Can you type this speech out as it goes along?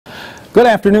Good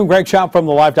afternoon, Greg Schaub from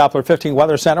the Live Doppler 15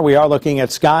 Weather Center. We are looking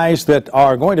at skies that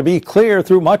are going to be clear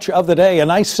through much of the day. A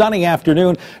nice sunny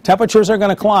afternoon. Temperatures are going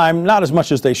to climb, not as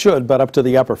much as they should, but up to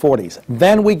the upper 40s.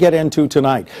 Then we get into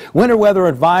tonight. Winter weather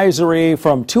advisory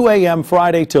from 2 a.m.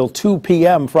 Friday till 2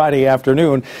 p.m. Friday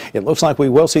afternoon. It looks like we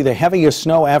will see the heaviest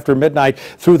snow after midnight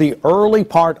through the early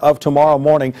part of tomorrow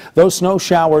morning. Those snow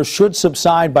showers should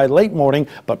subside by late morning,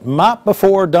 but not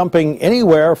before dumping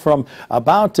anywhere from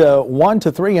about 1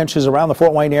 to 3 inches around the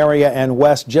Fort Wayne area and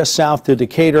west just south to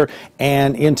Decatur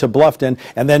and into Bluffton.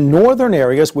 And then northern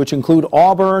areas, which include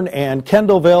Auburn and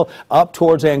Kendallville up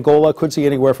towards Angola, could see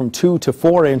anywhere from 2 to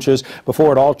 4 inches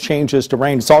before it all changes to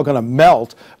rain. It's all going to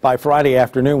melt by Friday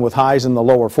afternoon with highs in the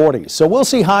lower 40s. So we'll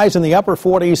see highs in the upper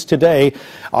 40s today.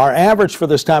 Our average for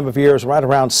this time of year is right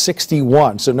around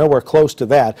 61, so nowhere close to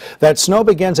that. That snow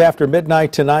begins after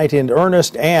midnight tonight in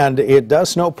earnest, and it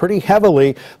does snow pretty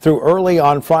heavily through early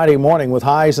on Friday morning with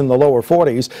highs in the lower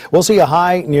 40s. We'll see a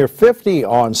high near 50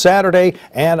 on Saturday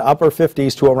and upper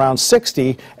 50s to around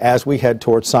 60 as we head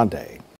towards Sunday.